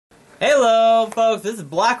Hello, folks. This is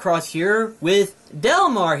Blackcross here with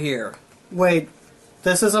Delmar here. Wait,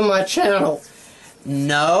 this isn't my channel.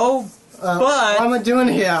 No, but... What am I doing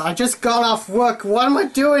here? I just got off work. What am I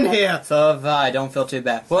doing here? So have I. Don't feel too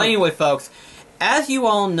bad. Well, anyway, folks, as you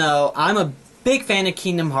all know, I'm a big fan of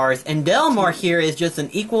Kingdom Hearts, and Delmar here is just an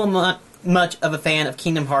equal much of a fan of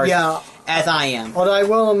Kingdom Hearts as I am. Although I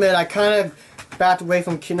will admit, I kind of backed away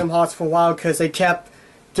from Kingdom Hearts for a while because they kept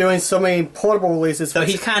doing so many portable releases. So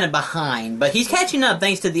he's kind of behind, but he's catching up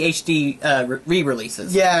thanks to the HD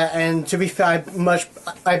re-releases. Yeah, and to be fair,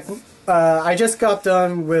 I just got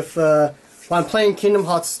done with, well, I'm playing Kingdom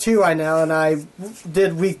Hearts 2 right now, and I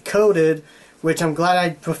did Recoded, which I'm glad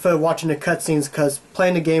I prefer watching the cutscenes, because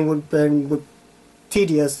playing the game would have been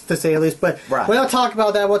tedious, to say the least. But we're not talking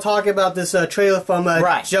about that, we're talking about this trailer from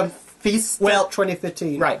Jump Festa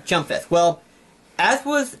 2015. Right, Jump Fest. Well,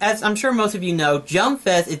 as I'm sure most of you know, Jump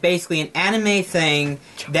Fest is basically an anime thing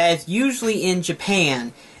that is usually in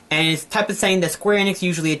Japan, and it's the type of thing that Square Enix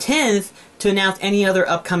usually attends to announce any other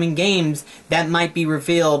upcoming games that might be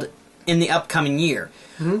revealed in the upcoming year.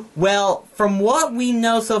 Mm-hmm. Well, from what we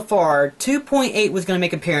know so far, 2.8 was going to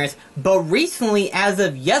make an appearance, but recently, as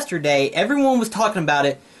of yesterday, everyone was talking about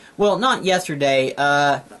it. Well, not yesterday,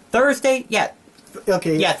 Thursday? Yeah.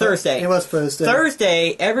 Okay. Yeah, Thursday. It was Thursday.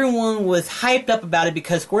 Thursday, everyone was hyped up about it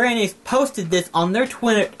because Square Enix posted this on their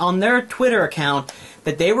Twitter account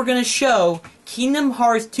that they were going to show Kingdom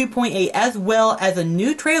Hearts 2.8 as well as a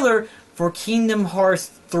new trailer for Kingdom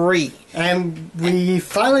Hearts 3. And we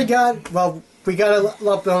finally got, well, we got a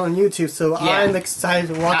lot on YouTube, so I'm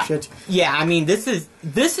excited to watch it. Yeah, I mean, this is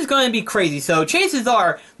going to be crazy. So chances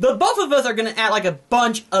are, the both of us are going to act like a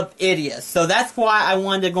bunch of idiots. So that's why I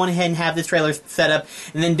wanted to go ahead and have this trailer set up.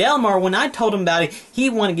 And then Delmar, when I told him about it,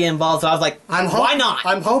 he wanted to get involved. So I was like, why not?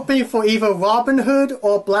 I'm hoping for either Robin Hood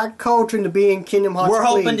or Black Cauldron to be in Kingdom Hearts 3. We're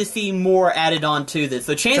hoping to see more added on to this.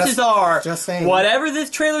 So chances are, whatever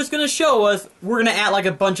this trailer is going to show us, we're going to act like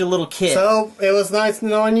a bunch of little kids. So it was nice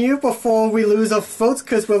knowing you before we lose our votes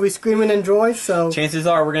because we'll be screaming and joy. So chances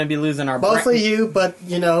are we're going to be losing our mostly you, but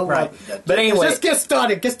you know. Right. But anyway, just get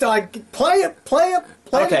started. Get started. Play it.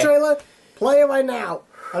 The trailer. Play it right now.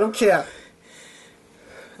 I don't care.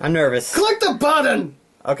 I'm nervous. Click the button.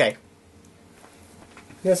 Okay.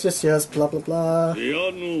 Yes. Blah blah blah. What are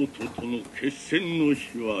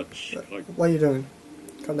you doing?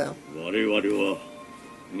 Calm down.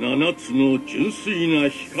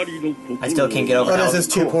 I still can't get over. Oh, this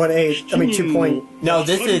is 2.8. I mean 2. No,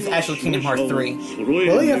 this is actually Kingdom Hearts 3.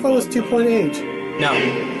 Really? I thought it was 2.8. No,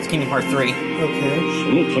 it's Kingdom Hearts 3.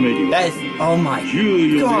 Okay. That is, oh my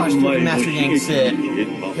gosh, look at Master Yang Sid.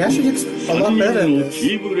 He actually looks a lot better in this.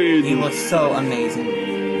 He looks so amazing.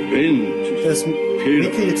 This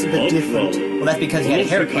Mickey looks a bit different. Well, that's because he had a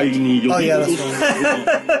haircut. Oh yeah, that's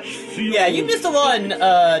right. Yeah, you missed a lot in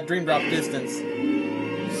Dream Drop Distance.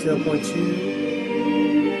 0.2.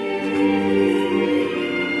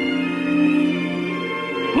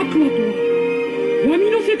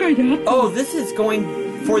 Oh, this is going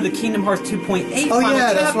for the Kingdom Hearts 2.8. Oh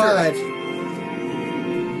yeah, that's right.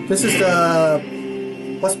 This is the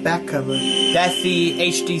what's back cover? That's the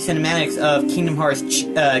HD cinematics of Kingdom Hearts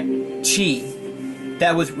Chi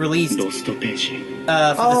that was released for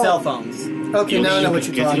the cell phones. Okay, now I know what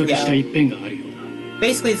you're talking about.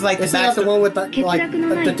 Basically, it's like the backstory. The one with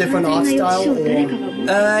the different art style? Or?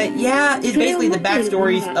 Yeah, it's basically the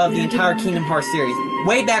backstories of the entire Kingdom Hearts series.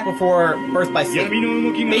 Way back before Birth by Sleep.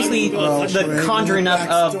 Basically, the conjuring up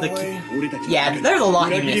of the... Yeah, there's a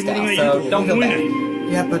lot you missed out, so don't feel bad.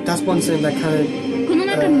 Yeah, but that's one thing that kind of...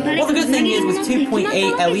 well, the good thing is, with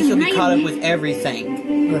 2.8, at least you'll be caught up with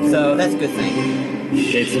everything. Okay. So, that's a good thing.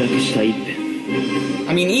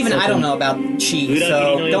 I mean, even I don't know about Chi,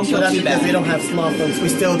 so don't feel too bad. We don't have smartphones. We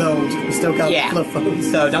still don't. We still got flip phones.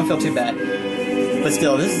 So don't feel too bad. But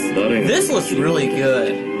still, this looks really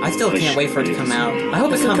good. I still can't wait for it to come out. I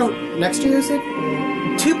hope it comes... next year, is it?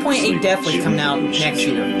 2.8 definitely coming out next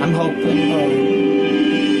year. I'm hoping.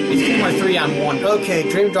 It's Kingdom Hearts 3 on 1. Okay,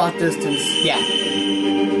 Dream Drop Distance. Yeah.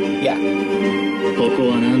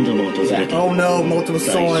 Oh no, multiple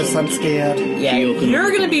source, I'm scared. Yeah,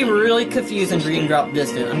 you're gonna be really confused in Dream Drop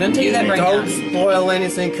Distance. I'm gonna tell you that right now. Don't spoil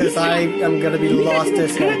anything, because I am gonna be lost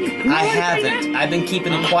as heck. I haven't. I've been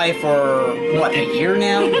keeping it quiet for, what, a year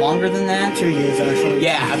now? Longer than that? 2 years, actually.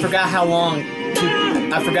 Yeah, I forgot how long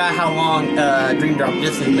Dream Drop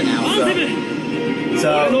Distance been out,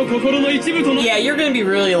 so... yeah, you're gonna be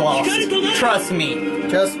really lost. Trust me.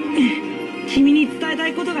 Just...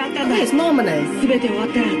 It's nominated.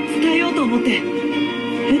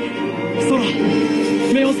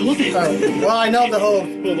 Well, I know the whole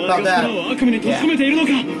about that. Yeah.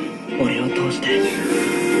 俺を通して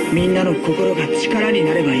みんなの心が力に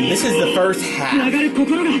なればいい。 This is the first 流 half. る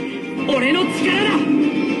心が俺の力だ。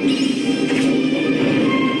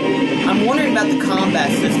 I'm wondering about the combat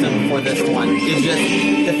system for this one. It's just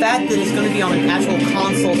the fact that it's going to be on an actual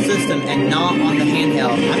console system and not on the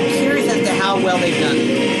handheld. I'm curious as to how well they've done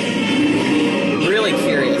it. Really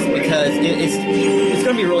curious because it's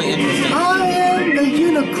going to be really interesting. I am the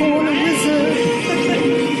unicorn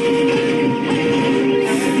wizard.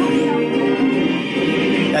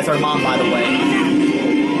 That's our mom, by the way.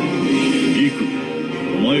 リク、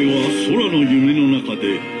お前は空の夢の中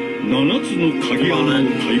で7つの鍵穴を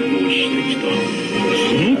解放してきた。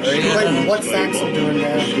その力 Wait, what's Axel doing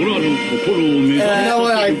there? 空の心を目指 You know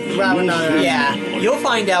what? I'd rather not. Yeah, you'll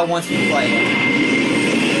find out once you play it.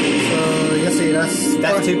 So, you see,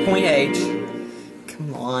 That's 2.8.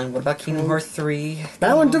 Come on, what about Kingdom Hearts 3?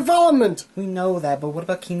 now in development. We know that, but what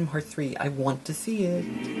about Kingdom Hearts 3? I want to see it.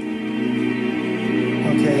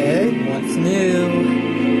 Okay. What's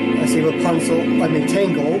new? I see Rapunzel. I mean,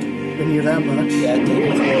 Tangled. We knew that much. Yeah,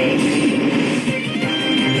 Demon's Souls.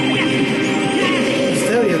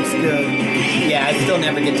 Still looks good. Yeah, I still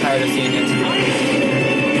never get tired of seeing it.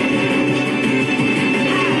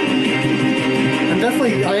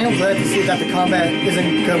 I am glad to see that the combat isn't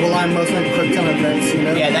going to rely mostly on quick time events, you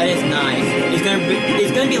know? Yeah, that is nice.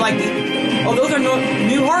 It's gonna be like the... Oh, those are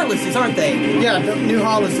new Heartlesses, aren't they? Yeah, the new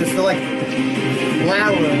Hollises, they're like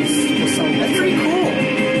flowers or something. That's pretty cool.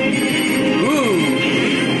 Ooh.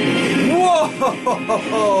 Whoa!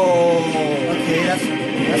 Okay, that's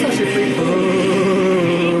actually pretty cool.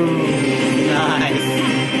 Ooh. Nice.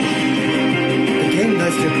 The game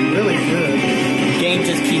does look really good. The game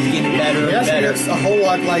just keeps getting better It and actually better. looks a whole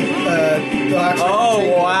lot like, Oh,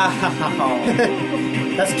 wow.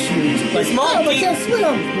 That's cute. Like, small oh, I feet. can't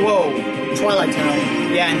swim! Whoa. Twilight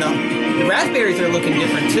Town. Yeah, and the raspberries are looking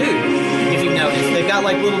different too, if you've noticed. They've got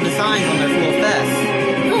like little designs on their little vests.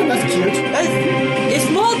 Oh, that's cute. It's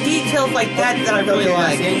small details like that that I really Okay,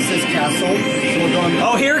 like. that's Yankees Castle. So we're going...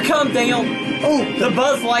 Oh, here it comes, Daniel. Oh, The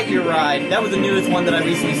Buzz Lightyear ride. That was the newest one that I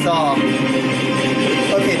recently saw.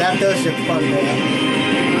 okay, that does look fun there.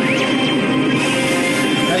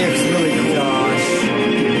 That looks really cool. Gosh.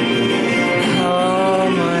 Oh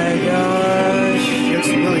my gosh. It looks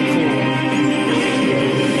really cool.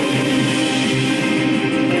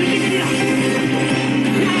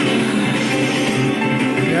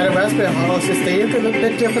 Yeah, the Raspberry Hollows, they look a little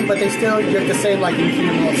bit different, but they still look the same like in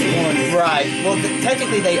Kingdom Hearts 1. Right. Well,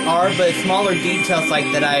 technically they are, but it's smaller details like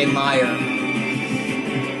that I admire.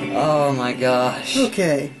 Oh my gosh.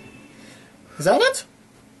 Okay. Is that it?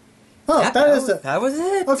 Oh, that is it. That was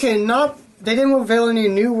it. Okay, they didn't reveal any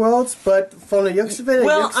new worlds, but from the looks of it,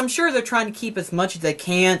 Well, I'm sure they're trying to keep as much as they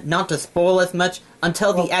can, not to spoil as much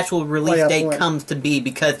until the actual release date comes to be,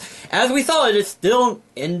 because as we saw, it is still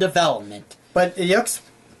in development. but it looks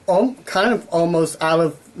kind of almost out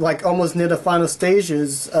of, like, almost near the final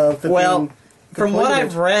stages of the Well, being from what completed.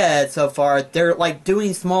 I've read so far, they're like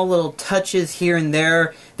doing small little touches here and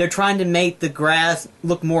there. They're trying to make the grass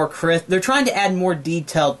look more crisp. They're trying to add more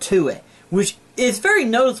detail to it, which is very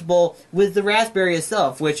noticeable with the raspberry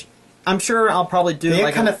itself, which I'm sure I'll probably do. They're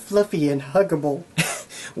like kind of fluffy and huggable.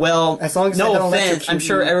 Well, As long as they no don't offense, electrocute I'm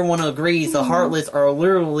sure you. everyone agrees the Heartless are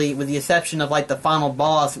literally, with the exception of like the final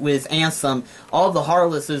boss with Ansem, all the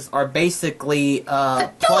Heartlesses are basically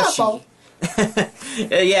plushy.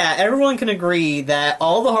 Yeah, everyone can agree that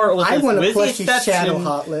all the Heartlesses, I want a with the plushy Shadow exception,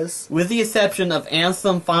 Heartless. with the exception of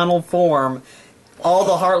Ansem final form, all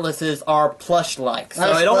the Heartlesses are plush-like.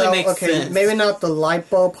 So it only makes sense. Maybe not the light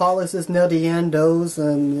bulb Heartlesses near the end, those,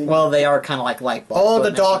 and Well, they are kind of like light bulbs. all so the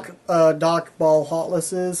it makes sense. dark ball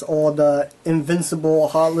Heartlesses or the invincible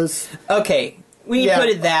Heartless. Okay, when you put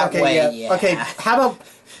it that way, yeah. Okay, how about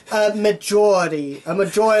a majority of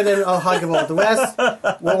them are huggable. The rest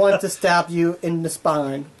will want to stab you in the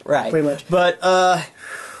spine. Right. Pretty much. But, I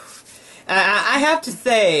have to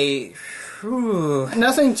say... whew.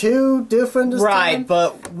 Nothing too different this Right, time.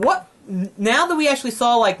 but what... Now that we actually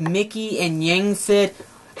saw, like, Mickey and Yang Sid,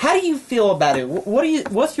 how do you feel about it?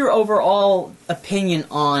 What's your overall opinion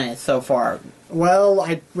on it so far? Well,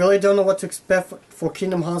 I really don't know what to expect for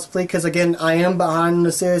Kingdom Hearts 3, because again, I am behind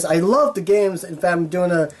the series. I love the games. In fact, I'm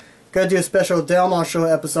gonna do a special Delmar Show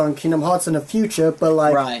episode on Kingdom Hearts in the future, but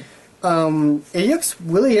like... Right. It looks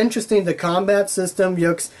really interesting. The combat system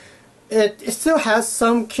looks... It still has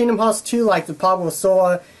some Kingdom Hearts 2, like the part where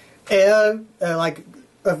Sora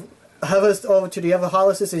hovers over to the other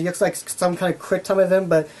Heartlesses. It looks like some kind of quick time event,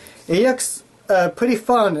 but it looks pretty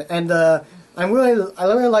fun. And I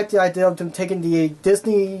really like the idea of them taking the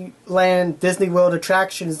Disneyland, Disney World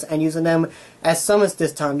attractions and using them as summons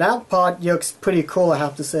this time. That part looks pretty cool, I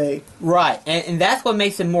have to say. Right, and that's what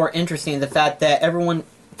makes it more interesting, the fact that everyone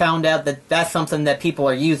found out that that's something that people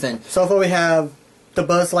are using. So far we have the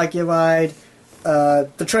Buzz Lightyear ride,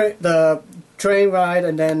 the train ride,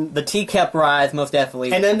 and then... The teacup rides, most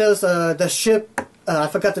definitely. And then there's the ship... I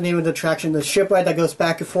forgot the name of the attraction. The ship ride that goes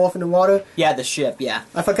back and forth in the water. Yeah, the ship. Yeah.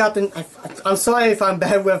 I forgot the. I'm sorry if I'm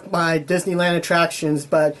bad with my Disneyland attractions,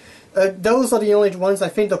 but those are the only ones. I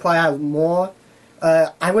think they'll probably have more.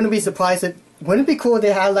 I wouldn't be surprised. Wouldn't it be cool if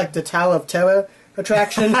they had like the Tower of Terror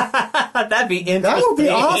attraction? That'd be interesting. That would be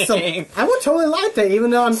awesome. I would totally like that,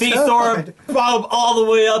 even though I'm Sora bob all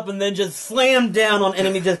the way up and then just slam down on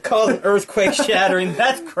enemy, just cause an earthquake shattering.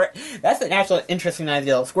 That's an actual interesting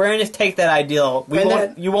idea. Square Enix, take that ideal. We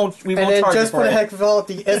won't charge you for it. Just for the heck of all,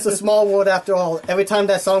 it's a small world after all. Every time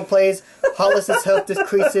that song plays, Hollis's health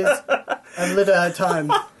decreases a little at a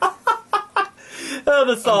time. Oh,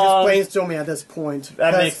 the song. I'm just brainstorming at this point.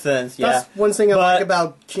 That makes sense. Yeah. That's one thing I like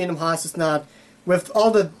about Kingdom Hearts is not. With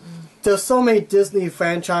all there's so many Disney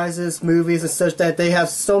franchises, movies, and such that they have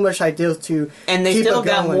so much ideas to and they keep still it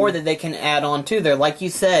got going. more that they can add on too. There, like you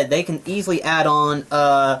said, they can easily add on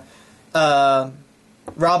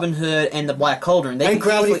Robin Hood and the Black Cauldron. They and can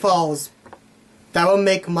Gravity Falls. That will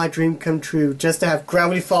make my dream come true. Just to have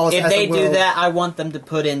Gravity Falls. If as they a world. do that, I want them to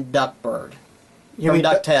put in Duckbird from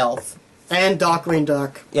DuckTales and Darkwing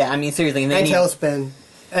Duck. Yeah, I mean seriously, and Tailspin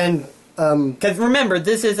and. Because remember,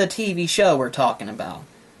 this is a TV show we're talking about.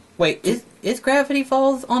 Wait, is Gravity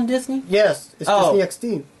Falls on Disney? Yes, it's Disney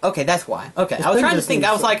XD. Okay, that's why. Okay, I was trying to think.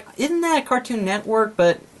 I was like, isn't that a Cartoon Network?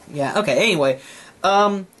 But yeah, okay. Anyway,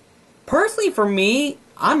 personally for me,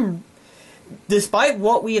 despite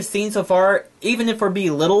what we have seen so far, even if we're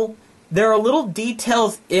being little, there are little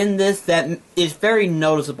details in this that is very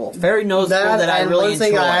noticeable. Very noticeable that I really enjoy.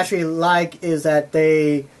 One thing I actually like is that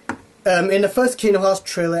they. In the first Kingdom Hearts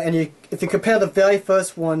trailer, and if you compare the very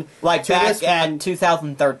first one, like back at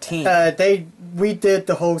 2013, they redid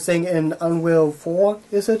the whole thing in Unreal 4.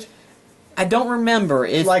 Is it? I don't remember.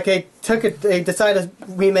 It's like they decided to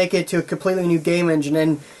remake it to a completely new game engine,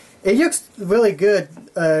 and it looks really good.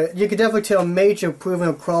 You could definitely tell a major improvement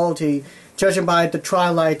of quality, judging by the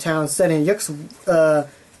Twilight Town setting. It looks a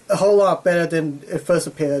whole lot better than it first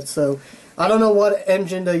appeared. So. I don't know what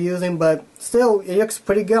engine they're using, but still, it looks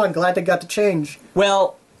pretty good. I'm glad they got the change.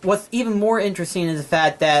 Well, what's even more interesting is the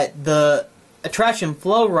fact that the attraction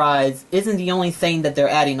Flow Rides isn't the only thing that they're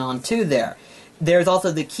adding on to there. There's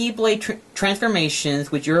also the Keyblade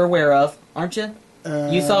transformations, which you're aware of, aren't you?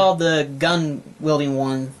 You saw the gun-wielding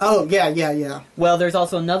one. Oh, yeah. Well, there's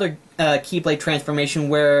also another Keyblade transformation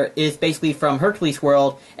where it's basically from Hercules'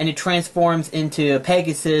 world, and it transforms into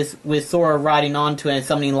Pegasus with Sora riding onto it and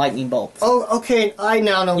summoning lightning bolts. Oh, okay. I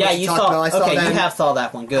now know what you're talking about. I saw that. You have saw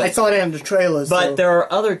that one. Good. I saw that in the trailers. But there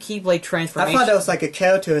are other Keyblade transformations. I thought that was like a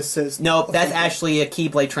character assist. Nope, that's actually a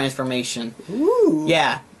Keyblade transformation. Ooh.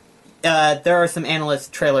 Yeah. There are some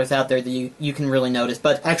analyst trailers out there that you can really notice,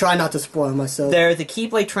 but I try not to spoil myself. There's a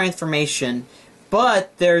Keyblade transformation,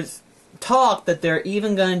 but there's talk that they're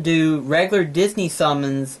even going to do regular Disney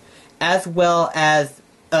summons as well as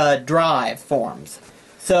drive forms.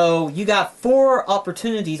 So you got 4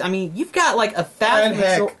 opportunities. I mean, you've got like a fast. And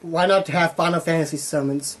heck, why not have Final Fantasy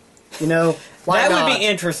summons? You know, why that not? would be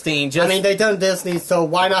interesting. I mean, they done Disney, so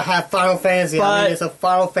why not have Final Fantasy? But I mean, it's a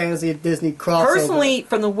Final Fantasy Disney crossover. Personally,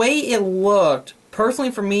 from the way it looked,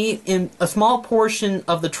 for me, in a small portion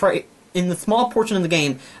of the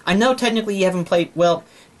game, I know technically you haven't played. Well,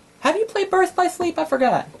 have you played Birth by Sleep? I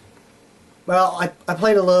forgot. Well, I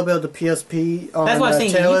played a little bit of the PSP on That's what I'm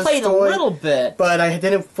saying. You played a little bit, but I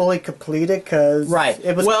didn't fully complete it because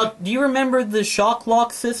it was. Well, do you remember the shock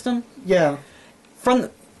lock system? Yeah. From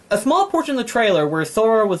a small portion of the trailer where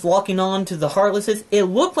Sora was locking on to the Heartlesses, it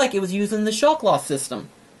looked like it was using the shock lock system.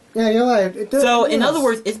 Yeah, you're right. In other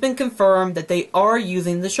words, it's been confirmed that they are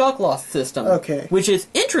using the shock loss system. Okay. Which is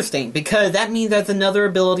interesting, because that means that's another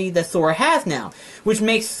ability that Sora has now. Which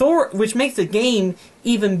makes the game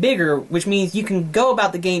even bigger, which means you can go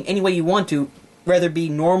about the game any way you want to, whether it be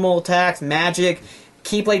normal attacks, magic,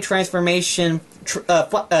 Keyblade transformation,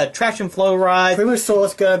 traction flow ride. Pretty much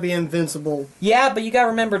Sora's gotta be invincible. Yeah, but you gotta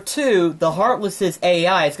remember too, the Heartless's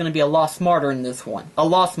AI is gonna be a lot smarter in this one. A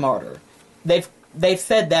lot smarter. They've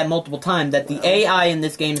said that multiple times, that the AI in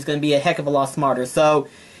this game is going to be a heck of a lot smarter. So,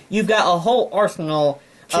 you've got a whole arsenal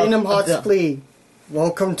Kingdom Hearts Flee.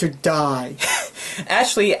 Welcome to die.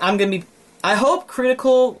 Actually, I hope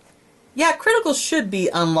Critical... Yeah, Critical should be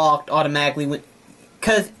unlocked automatically.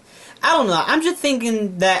 Because I don't know. I'm just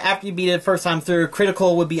thinking that after you beat it the first time through,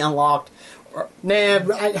 critical would be unlocked. Nah,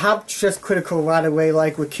 I have just critical right away,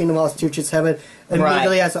 like with Kingdom Hearts 2, just have it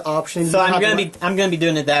immediately as an option. So I'm gonna be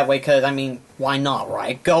doing it that way because I mean, why not,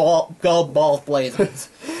 right? Go balls blazing.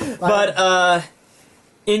 But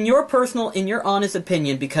in your honest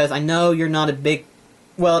opinion, because I know you're not a big,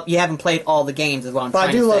 well, you haven't played all the games, is what I'm trying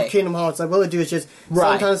to say. But I do love Kingdom Hearts. I really do. It's just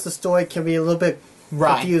sometimes the story can be a little bit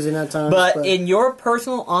confusing at times. But in your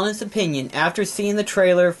personal honest opinion, after seeing the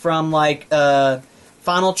trailer from like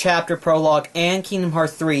Final Chapter Prologue and Kingdom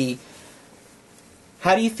Hearts 3,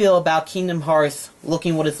 how do you feel about Kingdom Hearts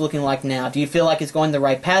looking what it's looking like now? Do you feel like it's going the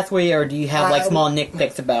right pathway, or do you have like small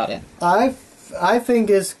nitpicks about it? I think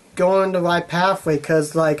it's going the right pathway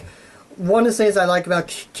because like one of the things I like about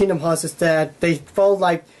Kingdom Hearts is that they felt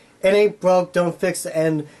like it ain't broke, don't fix it,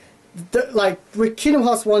 and like with Kingdom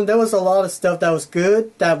Hearts 1, there was a lot of stuff that was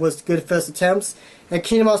good first attempts, and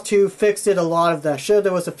Kingdom Hearts 2 fixed it a lot of that. Sure,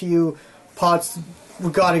 there was a few parts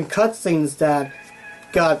regarding cutscenes that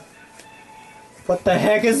got, what the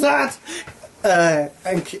heck is that?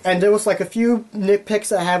 And there was like a few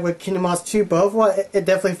nitpicks I had with Kingdom Hearts 2, but overall it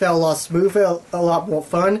definitely felt a lot smoother, a lot more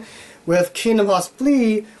fun. With Kingdom Hearts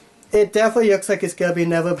 3, it definitely looks like it's gonna be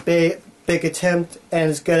another big attempt, and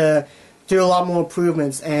it's gonna do a lot more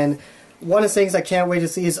improvements. And one of the things I can't wait to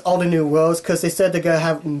see is all the new worlds, because they said they're gonna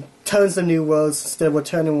have tons of new worlds instead of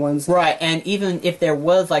returning ones. Right, and even if there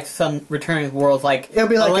was like some returning worlds, like it'll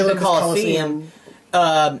be like Olympic Coliseum,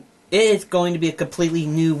 it is going to be a completely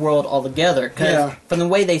new world altogether. Because from the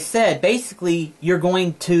way they said, basically you're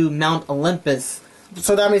going to Mount Olympus.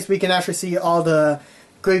 So that means we can actually see all the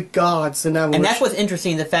Greek gods, and that's what's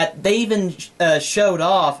interesting. The fact they even showed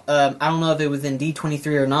off. I don't know if it was in D23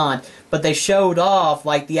 or not, but they showed off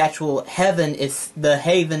like the actual heaven is the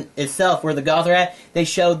haven itself, where the gods are at. They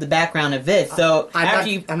showed the background of it. So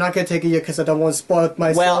I'm not gonna take it yet because I don't want to spoil it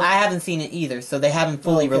myself. Well, I haven't seen it either, so they haven't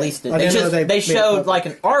fully released it. They showed like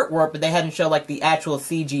an artwork, but they hadn't showed like the actual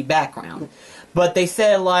CG background. But they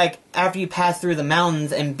said like after you pass through the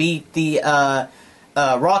mountains and beat the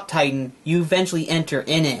Rock Titan, you eventually enter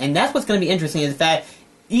in it. And that's what's going to be interesting, is that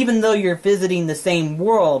even though you're visiting the same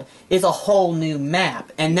world, it's a whole new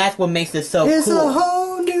map. And that's what makes it so cool. It's a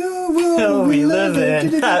whole new world we live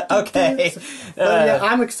in. Okay. But yeah,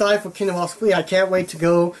 I'm excited for Kingdom Hearts 3. I can't wait to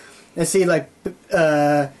go and see like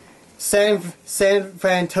San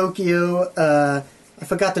Fran, Tokyo. I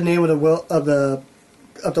forgot the name of the world of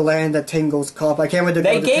the land that Tangle's called. I can't wait to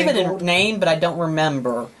go to They gave Tangle. it a name, but I don't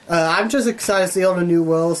remember. I'm just excited to see all the new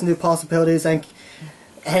worlds, new possibilities, and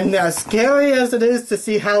as scary as it is to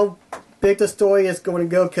see how big the story is going to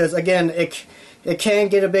go, because again, it can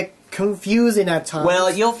get a bit confusing at times.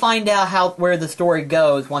 Well, you'll find out where the story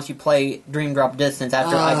goes once you play Dream Drop Distance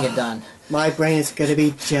after I get done. My brain is going to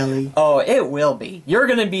be jelly. Oh, it will be. You're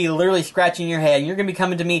going to be literally scratching your head, and you're going to be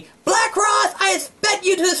coming to me, Black Ross, I expect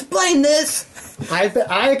you to explain this!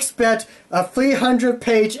 I expect a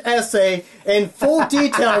 300-page essay in full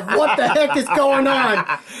detail of what the heck is going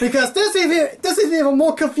on, because this is even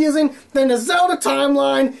more confusing than the Zelda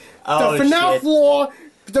timeline, the FNAF lore,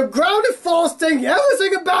 the Grounded Falls thing,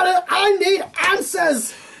 everything about it. I need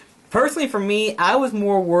answers! Personally, for me, I was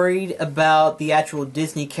more worried about the actual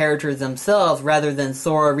Disney characters themselves rather than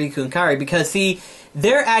Sora, Riku, and Kairi, because, see,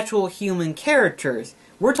 they're actual human characters.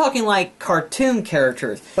 We're talking like cartoon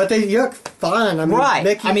characters. But they look fun. I mean, right.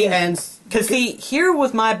 Mickey and... Because, see, here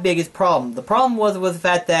was my biggest problem. The problem was the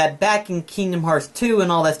fact that back in Kingdom Hearts 2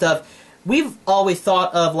 and all that stuff, we've always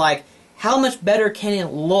thought of, like, how much better can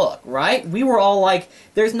it look, right? We were all like,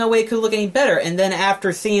 there's no way it could look any better. And then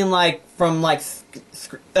after seeing, like, from, like,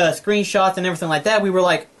 screenshots and everything like that, we were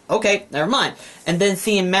like, okay, never mind. And then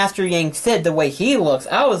seeing Master Yang Sid the way he looks,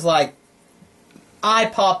 I was like, I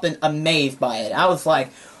popped and amazed by it. I was like,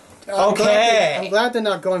 okay. I'm glad they're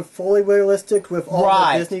not going fully realistic with all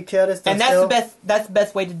the Disney characters. And that's the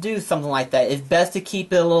best way to do something like that. It's best to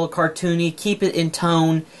keep it a little cartoony, keep it in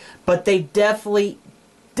tone, but they definitely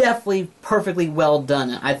perfectly well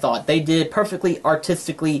done it, I thought. They did perfectly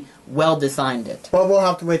artistically well designed it. Well, we'll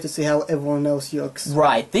have to wait to see how everyone else looks.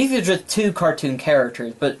 Right. These are just two cartoon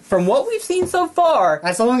characters, but from what we've seen so far...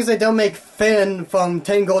 As long as they don't make Finn from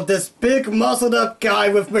Tangled this big muscled up guy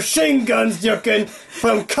with machine guns looking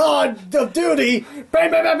from Call of Duty, bang,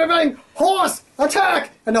 bang, bang, bang, bang, horse,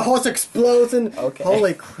 attack! And the horse explodes and... Okay.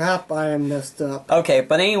 Holy crap, I am messed up. Okay,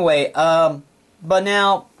 but anyway, but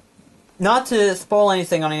now... Not to spoil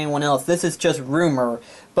anything on anyone else, this is just rumor,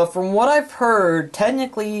 but from what I've heard,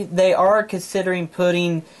 technically they are considering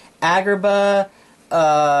putting Agrabah,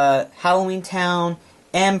 Halloween Town,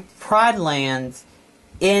 and Pride Lands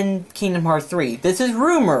in Kingdom Hearts 3. This is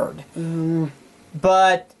rumored.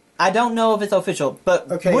 But I don't know if it's official. But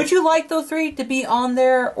would you like those 3 to be on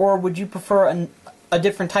there, or would you prefer a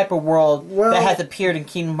different type of world that has appeared in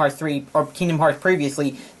Kingdom Hearts 3 or Kingdom Hearts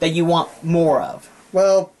previously that you want more of?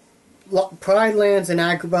 Well, Pride Lands and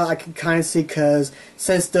Agrabah I can kind of see, because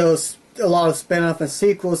since those a lot of spin-off and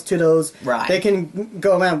sequels to those, they can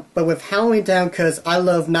go around. But with Halloween Town, because I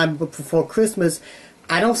love Nightmare Before Christmas,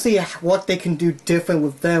 I don't see what they can do different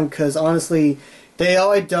with them, because honestly, they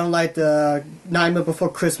already done like the Nightmare Before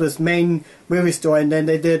Christmas main movie story, and then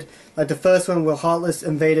they did like the first one where Heartless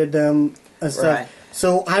invaded them and stuff.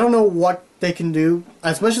 So I don't know what they can do.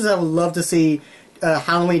 As much as I would love to see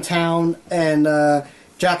Halloween Town and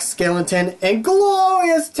Jack Skellington and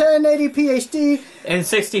glorious 1080p HD and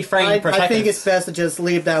 60 frames per second. I think it's best to just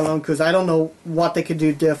leave that alone, because I don't know what they could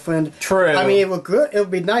do different. True. I mean, it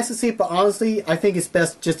would be nice to see, but honestly, I think it's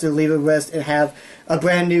best just to leave it rest and have a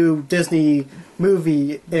brand new Disney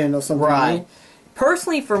movie in or something. Right.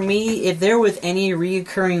 Personally, for me, if there was any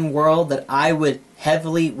reoccurring world that I would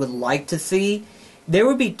like to see, there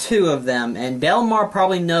would be 2 of them, and Delmar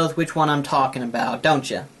probably knows which one I'm talking about, don't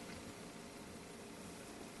you?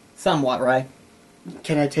 Somewhat, right?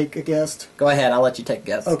 Can I take a guess? Go ahead, I'll let you take a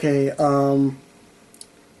guess. Okay,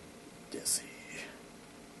 let's see.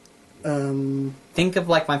 Think of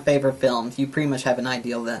like my favorite films. You pretty much have an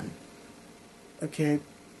ideal then. Okay,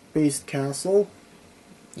 Beast Castle.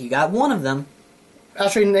 You got one of them.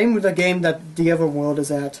 Actually, name the game that the other world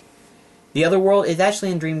is at. The other world is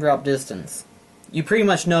actually in Dream Drop Distance. You pretty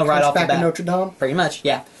much know right off the bat. Back in Notre Dame? Pretty much,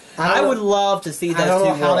 yeah. I would love to see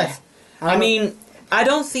those 2 worlds. I mean, I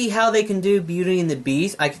don't see how they can do Beauty and the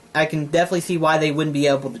Beast. I can definitely see why they wouldn't be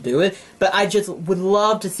able to do it. But I just would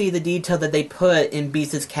love to see the detail that they put in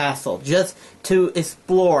Beast's castle, just to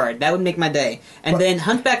explore it. That would make my day. And then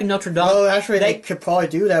Hunchback of Notre Dame. Oh, actually, they could probably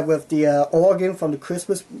do that with the organ from the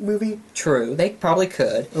Christmas movie. True, they probably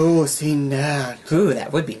could. Oh, see that. Ooh,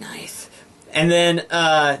 that would be nice. And then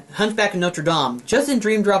Hunchback of Notre Dame, just in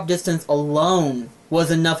Dream Drop Distance alone,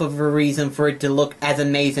 was enough of a reason for it to look as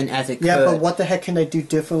amazing as it could. Yeah, but what the heck can they do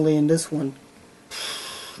differently in this one?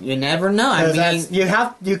 You never know. I mean,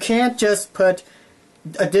 you can't just put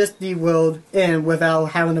a Disney World in without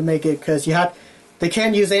having to make it, because they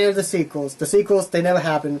can't use any of the sequels. The sequels, they never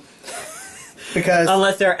happen. Because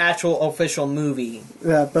unless they're actual official movie.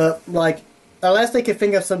 Yeah, but like, unless they can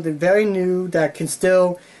think of something very new that can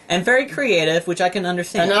still... And very creative, which I can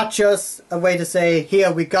understand. And not just a way to say,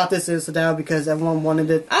 here, we got this down because everyone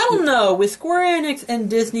wanted it. I don't know. With Square Enix and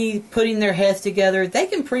Disney putting their heads together, they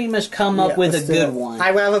can pretty much come up with a good one.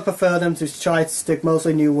 I rather prefer them to try to stick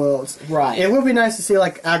mostly new worlds. Right. It would be nice to see,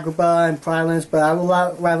 like, Agrabah and Pride Lands, but I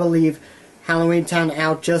would rather leave Halloween Town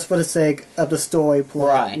out just for the sake of the story plot,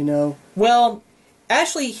 right. You know? Well,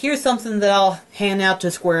 actually, here's something that I'll hand out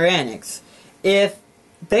to Square Enix. If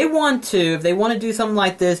they want to do something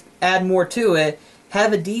like this, add more to it,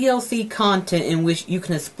 have a DLC content in which you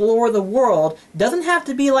can explore the world. Doesn't have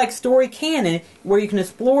to be like story canon, where you can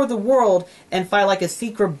explore the world and fight like a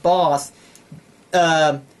secret boss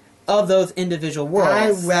of those individual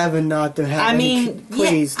worlds. I'd rather not to have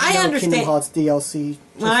please, I understand. Kingdom Hearts DLC.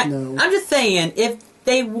 No. I'm just saying, if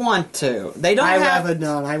they want to. They don't I'd rather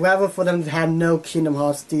not. I'd rather for them to have no Kingdom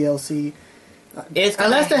Hearts DLC.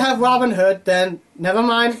 Unless they have Robin Hood, then never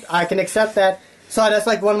mind. I can accept that. So that's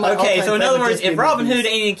like one of my Okay, so in other words, Disney if Robin movies. Hood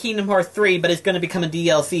ain't in Kingdom Hearts 3, but it's going to become a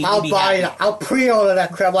DLC, I'll buy it. I'll pre-order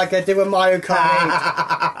that crap like I did with Mario Kart 8.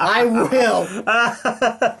 I will.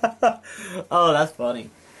 Oh, that's funny.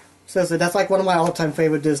 So that's like one of my all-time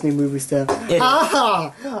favorite Disney movies there.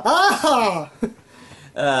 Aha!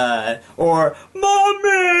 Aha! Or,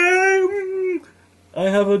 Mommy! I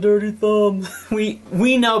have a dirty thumb.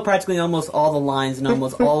 We know practically almost all the lines in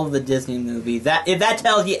almost all of the Disney movies. If that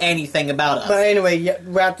tells you anything about us. But anyway,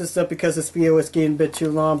 wrap this up because this video is getting a bit too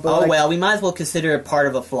long. But well, we might as well consider it part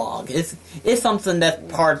of a vlog. It's something that's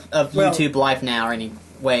part of YouTube life now,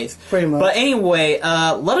 anyways. Pretty much. But anyway,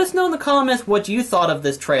 let us know in the comments what you thought of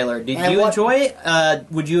this trailer. Did you enjoy it?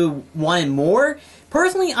 Would you want more?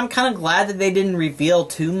 Personally, I'm kind of glad that they didn't reveal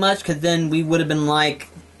too much, because then we would have been like,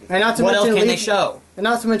 what else can they show? And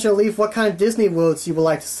not to mention, Leaf, what kind of Disney worlds you would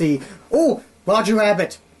like to see? Oh, Roger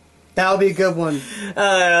Rabbit. That would be a good one.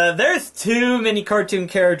 There's too many cartoon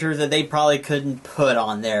characters that they probably couldn't put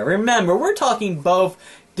on there. Remember, we're talking both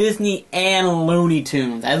Disney and Looney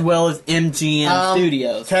Tunes, as well as MGM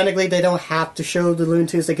Studios. Technically, they don't have to show the Looney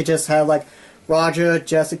Tunes. They could just have, like, Roger,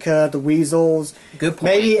 Jessica, the Weasels. Good point.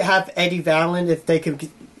 Maybe have Eddie Valiant if they could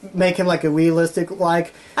make him, like, a realistic,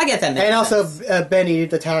 like... I get that makes And also sense. Benny,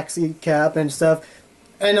 the taxi cab and stuff.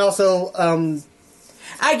 And also,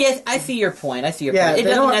 I guess I see your point. I see your Yeah, point. It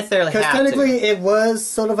doesn't necessarily have because technically to. it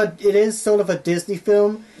is sort of a Disney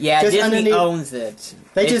film. Yeah, just Disney owns it.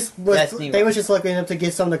 They It's they was just lucky enough to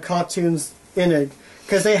get some of the cartoons in it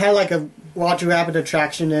because they had like a Roger Rabbit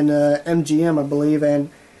attraction in MGM, I believe, and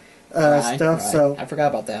stuff. Right. So I forgot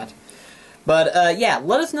about that. But yeah,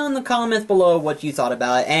 let us know in the comments below what you thought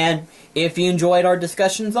about it, and if you enjoyed our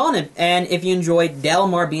discussions on it, and if you enjoyed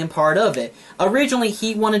Delmar being part of it. Originally,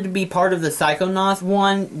 he wanted to be part of the Psychonauts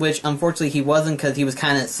one, which unfortunately he wasn't because he was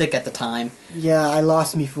kind of sick at the time. yeah, I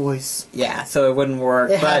lost me voice. Yeah, so it wouldn't work.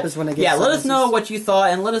 It happens when I get yeah, let us sinuses. know what you thought,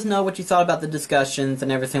 and let us know what you thought about the discussions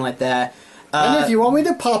and everything like that. And if you want me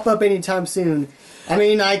to pop up anytime soon, I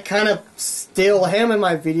mean, I kind of still am in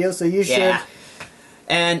my videos, so you should. Yeah.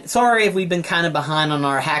 And sorry if we've been kind of behind on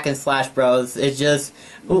our hack and slash bros. It's just...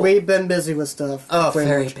 We've been busy with stuff. Oh,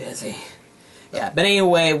 very much. busy. Yeah, but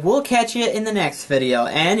anyway, we'll catch you in the next video.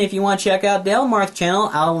 And if you want to check out Delmar's channel,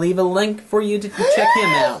 I'll leave a link for you to check him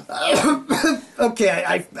out. Okay,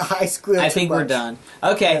 I squealed I too think we're much. done.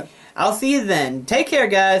 Okay, Yeah. I'll see you then. Take care,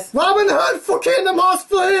 guys. Robin Hood for Kingdom Hearts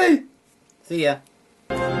 3! See ya.